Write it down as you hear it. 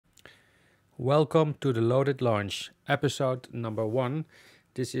Welcome to the Loaded Launch, episode number 1.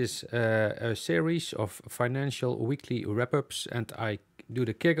 This is a series of financial weekly wrap-ups, and I do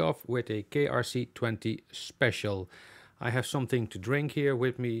the kickoff with a KRC20 special. I have something to drink here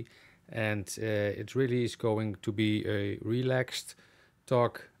with me, and it really is going to be a relaxed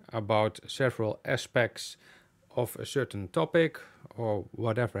talk about several aspects of a certain topic or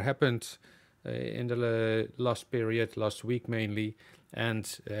whatever happened in the last week mainly. And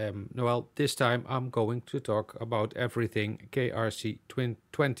this time I'm going to talk about everything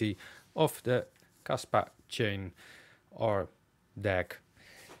KRC20 of the Kaspa chain or DAG.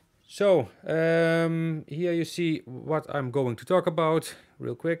 So here you see what I'm going to talk about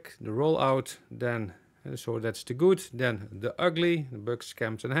real quick. The rollout, then so that's the good, then the ugly, the bugs,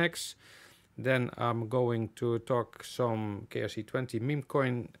 scams and hacks. Then I'm going to talk some KRC20 meme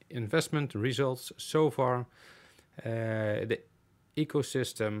coin investment results so far, the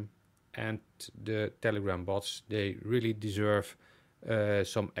ecosystem and the Telegram bots. They really deserve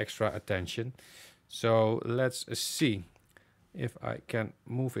some extra attention. So let's see if I can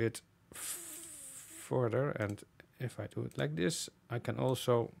move it further, and if I do it like this, I can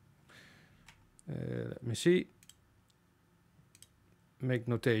also let me see, make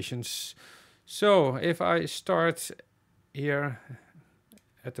notations. So if I start here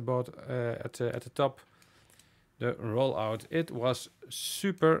at the bottom, at the top, the rollout, it was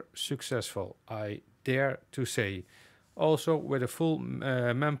super successful, I dare to say. Also with a full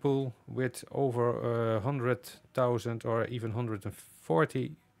mempool with over 100,000 or even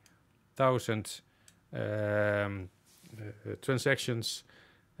 140,000 transactions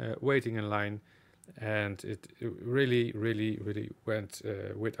waiting in line, and it really went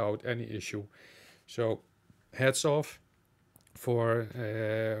without any issue. So hats off for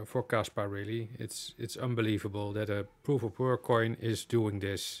Kaspa. Really, it's unbelievable that a proof of work coin is doing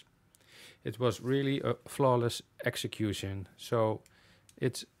this. It was really a flawless execution, so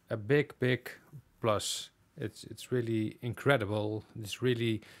it's a big plus. It's really incredible. It's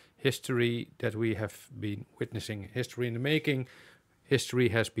really history that we have been witnessing, history in the making. History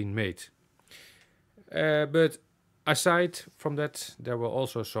has been made. But aside from that, there were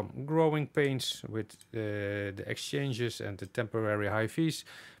also some growing pains with the exchanges and the temporary high fees.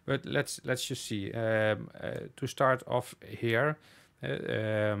 But let's just see. To start off here,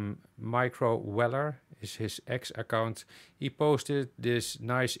 Micro Weller is his X account. He posted this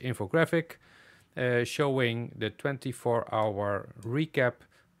nice infographic showing the 24-hour recap,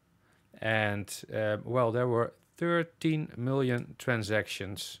 and there were 13 million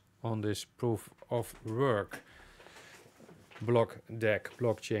transactions on this proof of work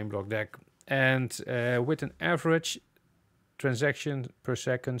blockchain block DAG, and with an average transaction per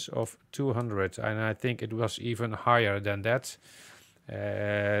second of 200, and I think it was even higher than that.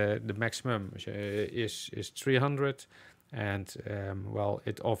 The maximum is 300, and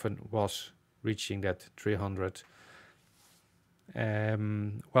it often was reaching that 300.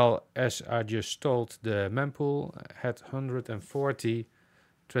 As I just told, the mempool had 140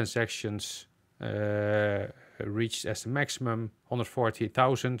 transactions reached as the maximum,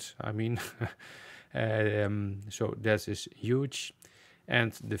 140,000 I mean. So that is huge,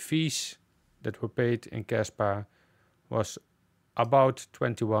 and the fees that were paid in Kaspa was about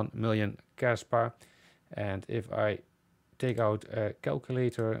 21 million Kaspa. And if I take out a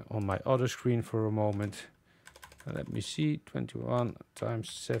calculator on my other screen for a moment, let me see, 21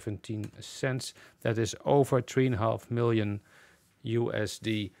 times 17 cents, that is over 3.5 million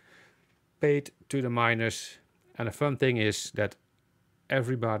USD paid to the miners. And the fun thing is that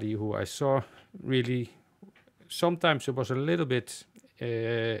everybody who I saw, really, sometimes it was a little bit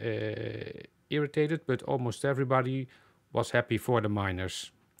irritated, but almost everybody was happy for the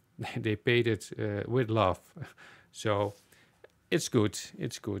miners. They paid it with love. So it's good.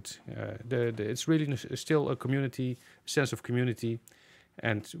 It's good. It's really still a community, sense of community,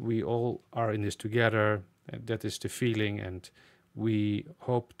 and we all are in this together. And that is the feeling, and we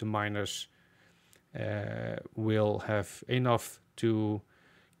hope the miners will have enough to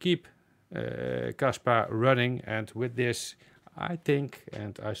keep Kaspa running. And with this, I think,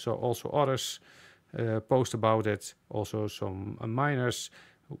 and I saw also others post about it, also some miners,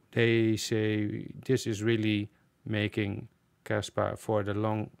 they say this is really making Kaspa for the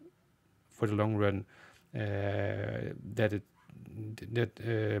long run,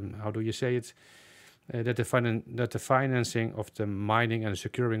 how do you say it, that the financing of the mining and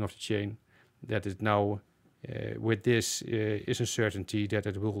securing of the chain, that is now with this is a certainty that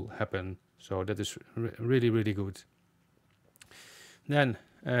it will happen. So that is really good. Then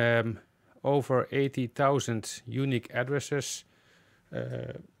over 80,000 unique addresses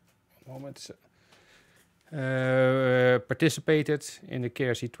participated in the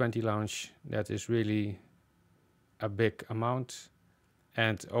KRC20 launch. That is really a big amount,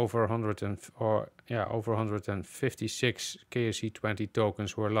 and over 156 KRC20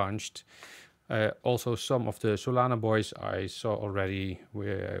 tokens were launched. Also, some of the Solana boys I saw already.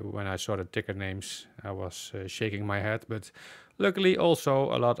 When I saw the ticker names, I was shaking my head. But luckily,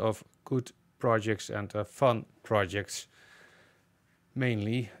 also a lot of good projects and fun projects,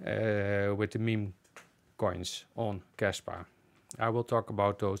 mainly with the meme coins on Kaspa. I will talk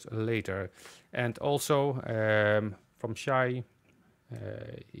about those later. And also from Shai,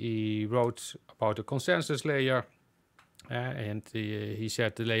 he wrote about the consensus layer. And he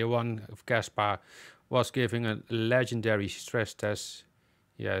said the layer 1 of Kaspa was giving a legendary stress test.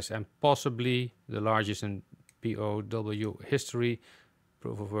 Yes, and possibly the largest in POW history,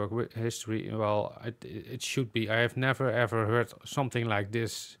 proof of work history. Well, it should be. I have never ever heard something like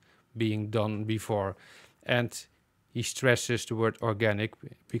this being done before. And he stresses the word organic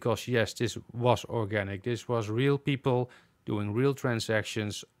because yes, this was organic. This was real people doing real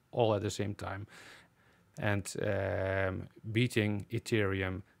transactions all at the same time. And beating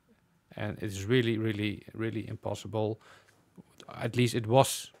Ethereum, and it's really, really, really impossible. At least it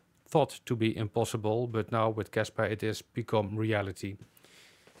was thought to be impossible, but now with Kaspa it has become reality.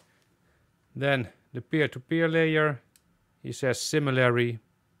 Then the peer-to-peer layer, he says similarly,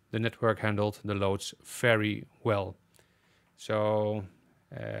 the network handled the loads very well. So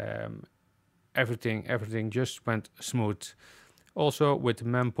everything just went smooth. Also with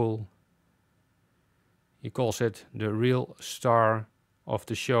mempool, he calls it the real star of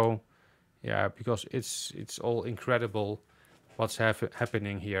the show. Yeah, because it's all incredible what's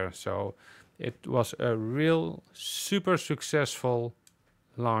happening here. So it was a real super successful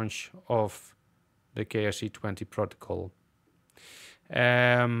launch of the KRC20 protocol.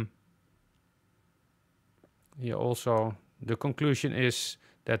 Yeah, also the conclusion is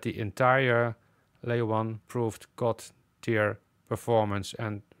that the entire layer 1 proved God tier performance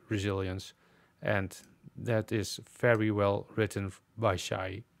and resilience, and that is very well written by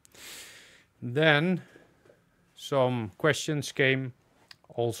Shai. Then some questions came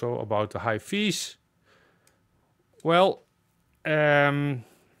also about the high fees. Well,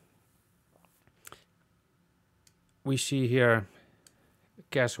 we see here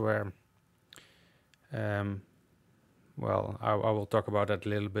Casware. Well, I will talk about that a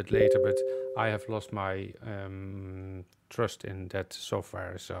little bit later, but I have lost my trust in that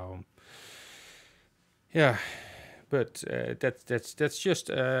software. So yeah, but that's just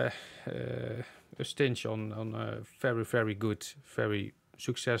a stint on a very, very good, very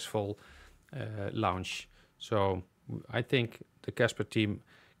successful launch. So I think the Kasper team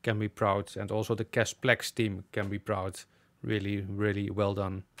can be proud, and also the Kasplex team can be proud. Really, really well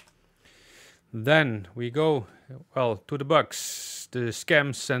done. Then we go, well, to the bugs, the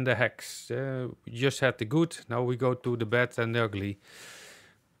scams and the hacks. We just had the good, now we go to the bad and the ugly.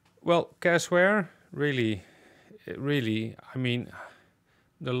 Well, Casware, really, I mean,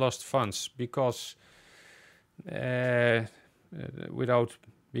 the lost funds, because without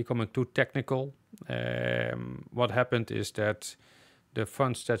becoming too technical, what happened is that the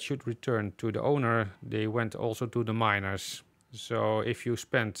funds that should return to the owner, they went also to the miners. So if you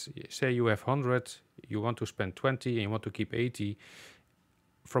spend, say you have 100, you want to spend 20 and you want to keep 80.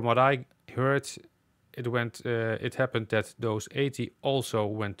 From what I heard, it happened that those 80 also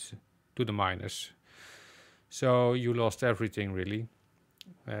went to the miners. So you lost everything really.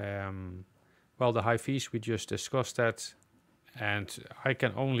 Well, the high fees, we just discussed that. And I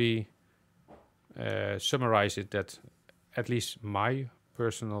can only summarize it that at least my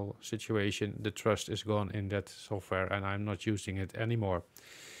personal situation, the trust is gone in that software and I'm not using it anymore.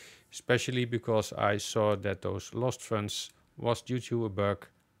 Especially because I saw that those lost funds was due to a bug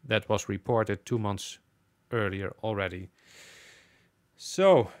that was reported 2 months earlier already.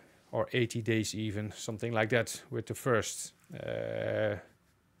 So, or 80 days even, something like that, with the first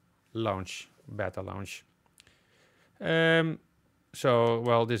launch, beta launch. So,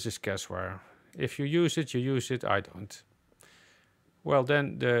 well, this is Casware. If you use it, you use it, I don't. Well,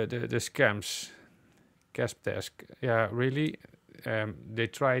 then the scams, Kaspedesk, yeah, really, they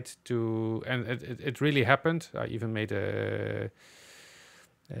tried to, and it really happened. I even made a,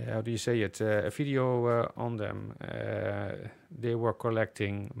 how do you say it, a video on them. They were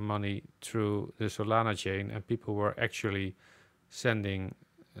collecting money through the Solana chain, and people were actually sending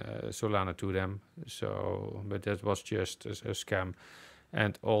Solana to them. So, but that was just a scam.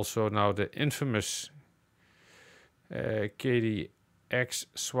 And also now the infamous KDX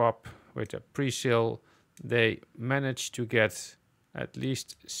swap with a pre-sale, they managed to get at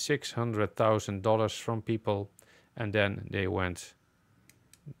least $600,000 from people, and then they went,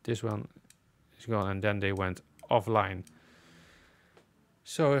 this one is gone, and then they went offline.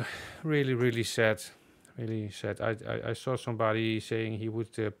 So really sad, really sad. I saw somebody saying he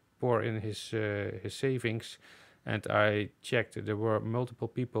would pour in his savings, and I checked, there were multiple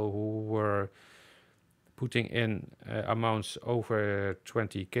people who were putting in amounts over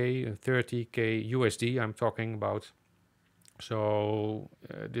 20k, 30k USD I'm talking about. So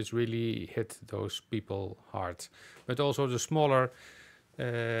this really hit those people hard. But also the smaller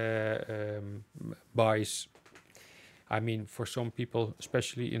buys. I mean, for some people,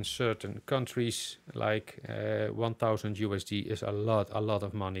 especially in certain countries, like 1000 USD is a lot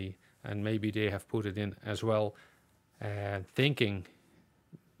of money, and maybe they have put it in as well, thinking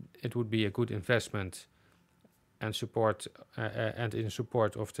it would be a good investment and support and in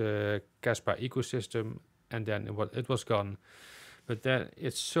support of the Kaspa ecosystem, and then it was gone. But then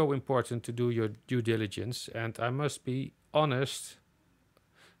it's so important to do your due diligence, and I must be honest,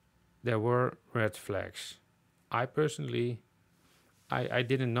 there were red flags. I personally, I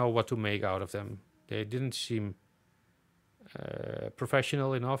didn't know what to make out of them. They didn't seem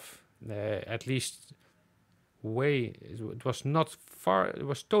professional enough, at least it was not far, it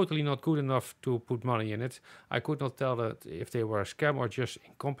was totally not good enough to put money in it. I could not tell that if they were a scam or just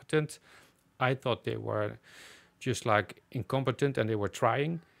incompetent. I thought they were just like incompetent and they were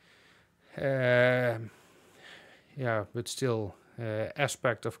trying. Yeah, but still,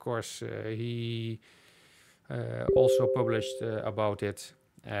 Aspect, of course, he also published about it,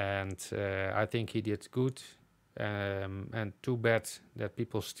 and I think he did good, and too bad that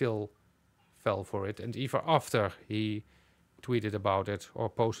people still fell for it, and even after he tweeted about it or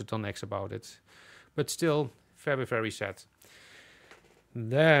posted on X about it, but still very sad.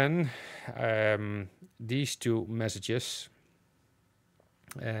 Then these two messages,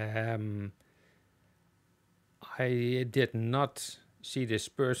 I did not see this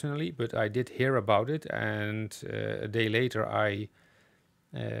personally, but I did hear about it, and a day later I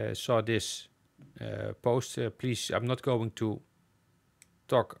saw this post. Please, I'm not going to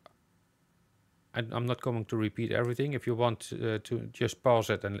talk, I'm not going to repeat everything. If you want to just pause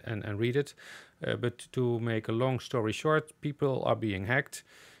it and read it. But to make a long story short, people are being hacked.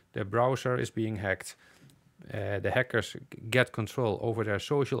 The browser is being hacked. The hackers get control over their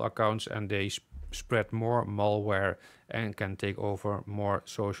social accounts, and they spread more malware and can take over more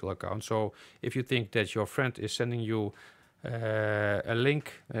social accounts. So if you think that your friend is sending you a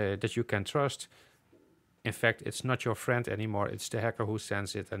link that you can trust, in fact, it's not your friend anymore. It's the hacker who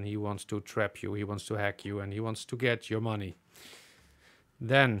sends it, and he wants to trap you, he wants to hack you, and he wants to get your money.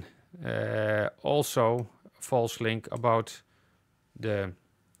 Then also false link about the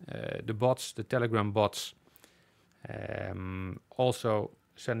bots, the Telegram bots, also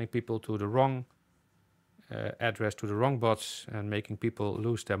sending people to the wrong address, to the wrong bots, and making people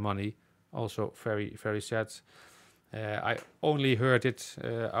lose their money. Also very sad. I only heard it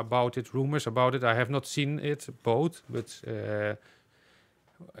about it, rumors about it. I have not seen it both, but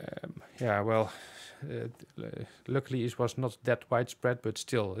yeah, well, luckily it was not that widespread, but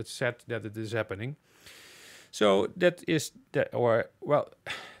still, it's sad that it is happening. So that is that, or well,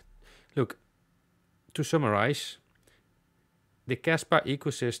 look, to summarize, the Kaspa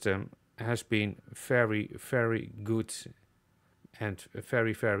ecosystem has been very good and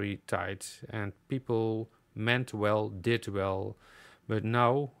very tight, and people meant well, did well, but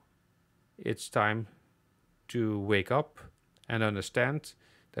now it's time to wake up and understand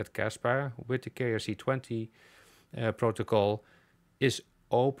that Kaspa with the KRC20 protocol is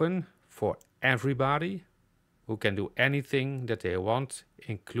open for everybody who can do anything that they want,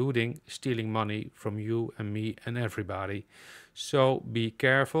 including stealing money from you and me and everybody. So be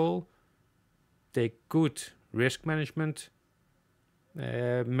careful, take good risk management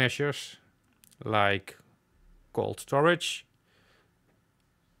measures like cold storage.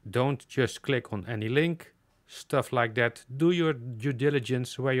 Don't just click on any link, stuff like that. Do your due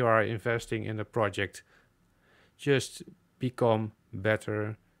diligence where you are investing in a project. Just become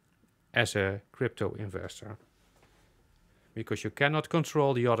better as a crypto investor. Because you cannot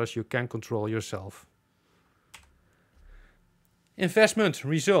control the others, you can control yourself. Investment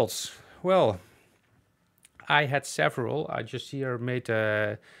results. Well, I had several. I just here made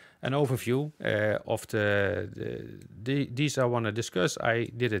an overview of these I want to discuss. I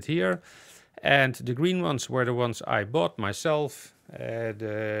did it here, and the green ones were the ones I bought myself.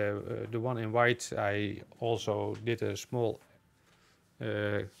 The one in white, I also did a small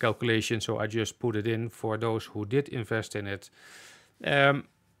calculation, so I just put it in for those who did invest in it.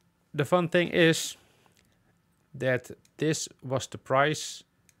 The fun thing is that this was the price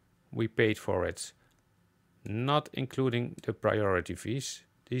we paid for it, not including the priority fees.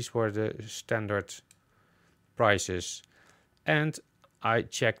 These were the standard prices, and I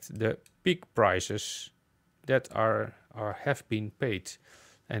checked the peak prices that have been paid,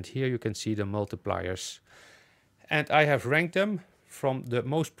 and here you can see the multipliers, and I have ranked them from the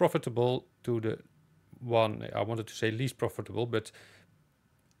most profitable to the one I wanted to say least profitable, but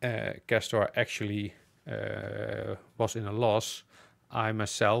Kastor actually was in a loss. I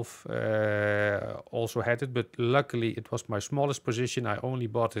myself also had it, but luckily it was my smallest position. I only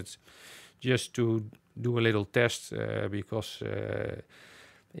bought it just to do a little test because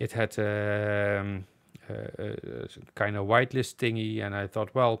it had kind of whitelist thingy, and I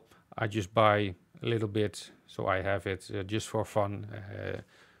thought, well, I just buy a little bit, so I have it just for fun.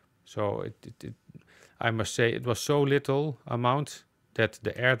 So I must say it was so little amount that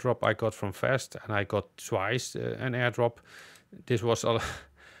the airdrop I got from Fast, and I got twice an airdrop. This was a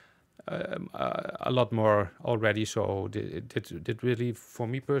lot more already, so it really, for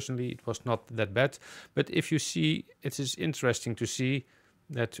me personally, it was not that bad. But if you see, it is interesting to see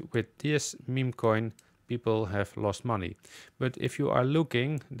that with this meme coin, people have lost money. But if you are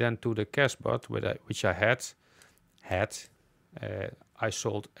looking then to the KASBOT, which I had, I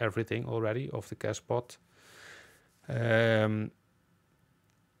sold everything already of the KASBOT.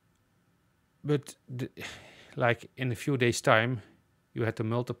 But like in a few days time, you had the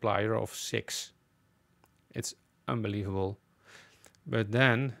multiplier of 6. It's unbelievable. But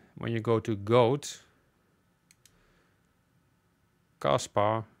then when you go to GHOAD,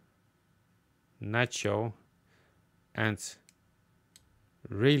 Kasper, Nacho, and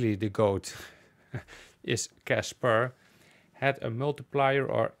really the GHOAD is Kasper, had a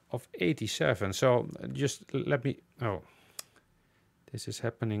multiplier of 87. So just let me, oh, this is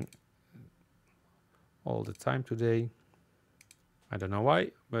happening all the time today. I don't know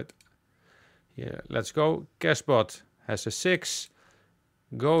why, but yeah, let's go. KSPR has a 6,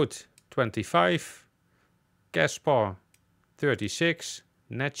 GHOAD 25, Kasper 36,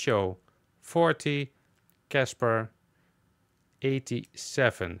 Nacho 40, Kasper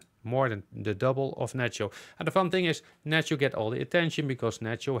 87. More than the double of Nacho. And the fun thing is, Nacho get all the attention because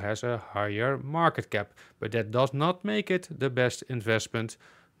Nacho has a higher market cap. But that does not make it the best investment.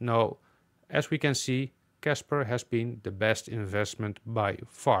 No, as we can see, Kasper has been the best investment by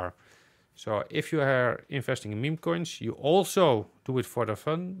far. So if you are investing in meme coins, you also do it for the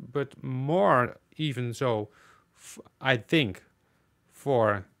fun, but more even so, I think,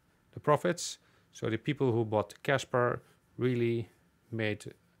 for the profits. So the people who bought Kasper really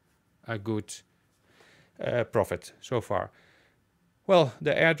made a good profit so far. Well,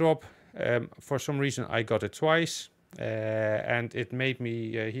 the airdrop, for some reason I got it twice, and it made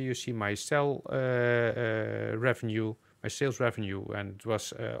me, here you see my revenue, my sales revenue, and it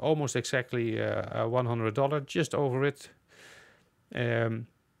was almost exactly $100, just over it, in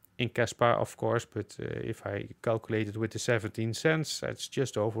Kaspa, of course, but if I calculate it with the 17 cents, that's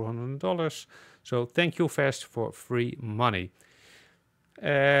just over $100. So thank you, Fast, for free money.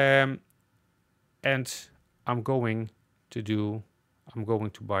 And I'm going to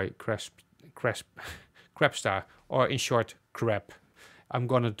buy KROCbot, or in short, KREP. I'm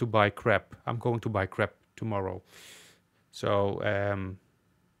going to buy KREP tomorrow. So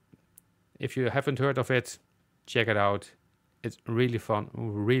if you haven't heard of it, check it out. It's really fun,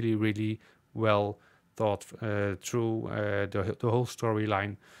 really well thought through, the whole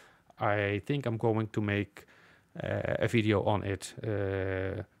storyline. I think I'm going to make a video on it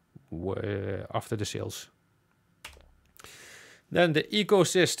after the sales. Then the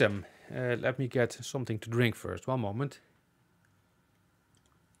ecosystem. Let me get something to drink first. One moment.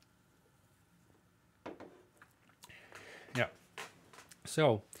 Yeah.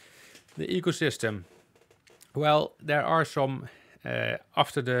 So the ecosystem. Well, there are some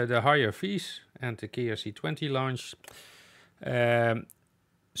after the higher fees and the KRC20 launch.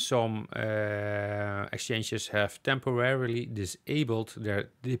 Some exchanges have temporarily disabled their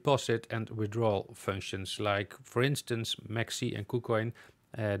deposit and withdrawal functions, like for instance Maxi and KuCoin.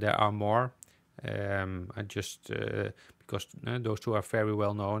 There are more. I just because those two are very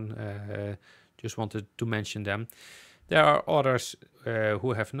well known, just wanted to mention them. There are others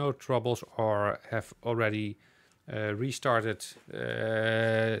who have no troubles or have already restarted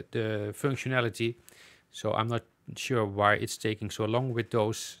the functionality. So I'm not sure why it's taking so long with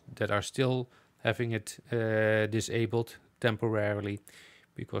those that are still having it disabled temporarily,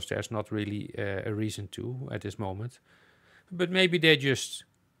 because there's not really a reason to at this moment. But maybe they just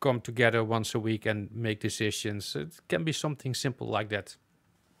come together once a week and make decisions. It can be something simple like that.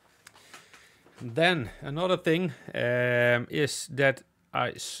 Then another thing is that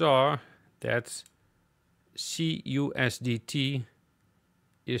I saw that CUSDT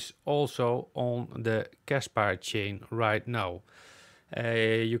is also on the Kaspa chain right now.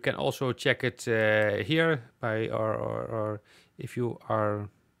 You can also check it here by or if you are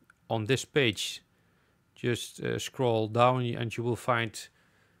on this page, just scroll down and you will find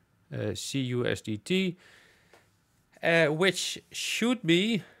CUSDT, which should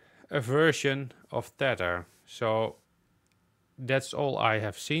be a version of Tether. So that's all I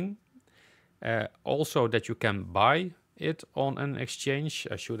have seen. Also that you can buy it on an exchange.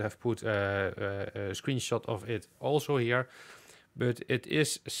 I should have put a screenshot of it also here. But it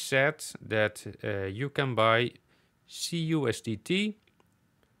is said that you can buy CUSDT,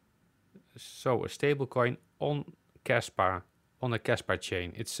 so a stablecoin, on Kaspa, on a Kaspa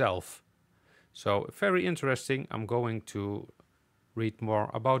chain itself. So very interesting. I'm going to read more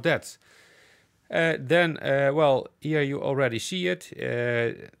about that. Then, well, here you already see it.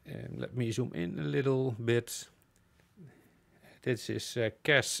 Let me zoom in a little bit. This is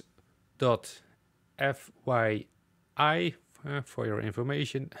cas.fyi for your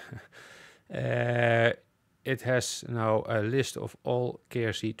information. It has now a list of all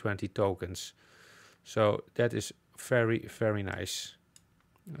KRC20 tokens. So that is very, very nice.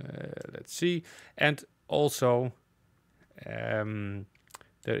 Let's see. And also, there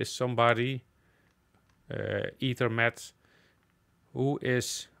is somebody, Ethermat, who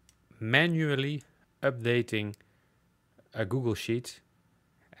is manually updating a Google Sheet,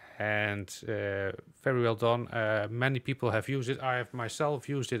 and very well done. Many people have used it. I have myself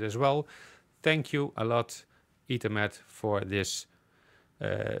used it as well. Thank you a lot, Ethermat, for this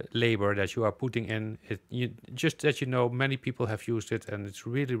labor that you are putting in. Just that you know, many people have used it, and it's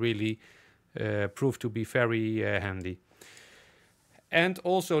really, really proved to be very handy. And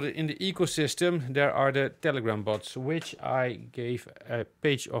also in the ecosystem, there are the Telegram bots, which I gave a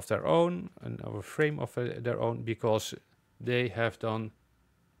page of their own, a frame of their own, because they have done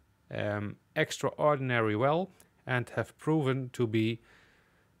extraordinary well and have proven to be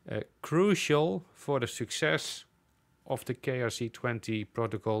crucial for the success of the KRC20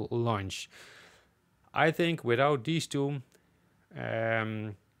 protocol launch. I think without these two,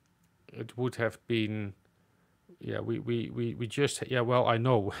 it would have been, we just, well, I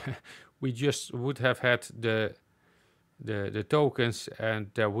know, we just would have had the tokens,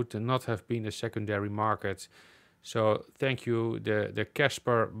 and there would not have been a secondary market. So thank you, the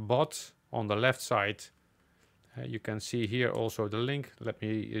KSPR-BOT on the left side. You can see here also the link. Let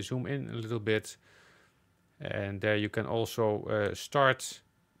me zoom in a little bit. And there you can also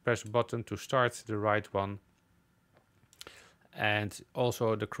press a button to start the right one. And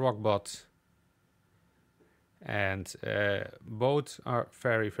also the KROCbot. And both are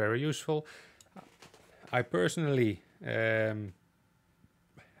very, very useful. I personally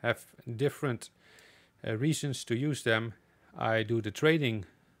have different reasons to use them. I do the trading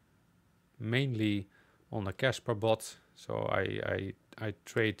mainly on a KSPR-BOT, so I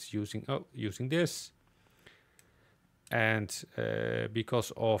trade using this, and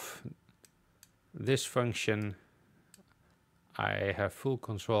because of this function, I have full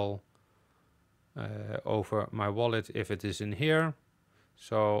control over my wallet if it is in here.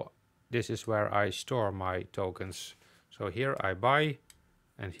 So this is where I store my tokens. So here I buy,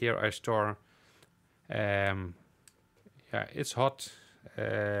 and here I store. Yeah, it's hot,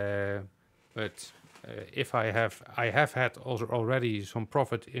 but if I have had also already some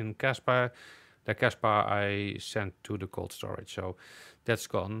profit in Kaspa. The Kaspa I sent to the cold storage, so that's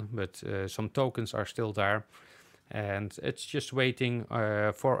gone. But some tokens are still there, and it's just waiting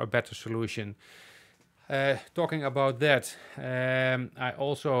for a better solution. Talking about that, I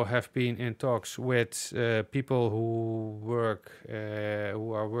also have been in talks with people who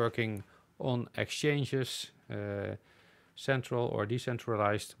are working on exchanges, central or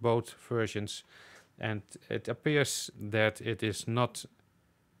decentralized, both versions, and it appears that it is not.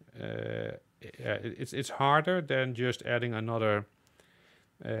 It's harder than just adding another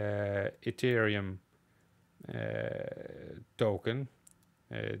Ethereum token.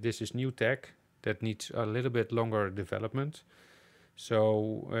 This is new tech that needs a little bit longer development.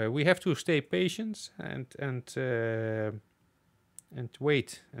 So we have to stay patient and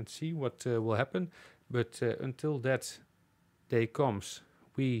wait and see what will happen. But until that day comes,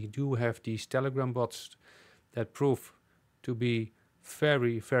 we do have these Telegram bots that prove to be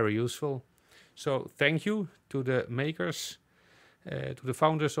very, very useful. So thank you to the makers, to the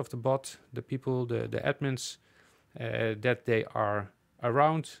founders of the bot, the people, the admins, that they are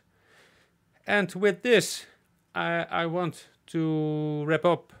around. And with this, I want to wrap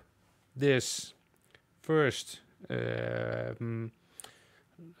up this first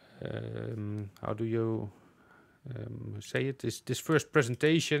how do you say it, this first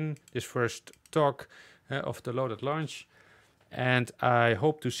presentation, this first talk of the load at launch, and I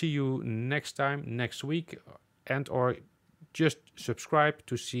hope to see you next time, next week, and or just subscribe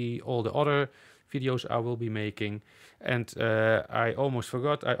to see all the other videos I will be making. And I almost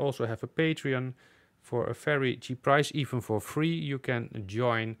forgot, I also have a Patreon for a very cheap price, even for free. You can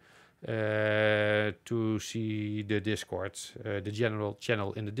join to see the Discord, the general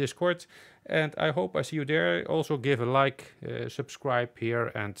channel in the Discord. And I hope I see you there. Also give a like, subscribe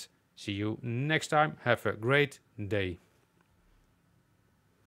here, and see you next time. Have a great day.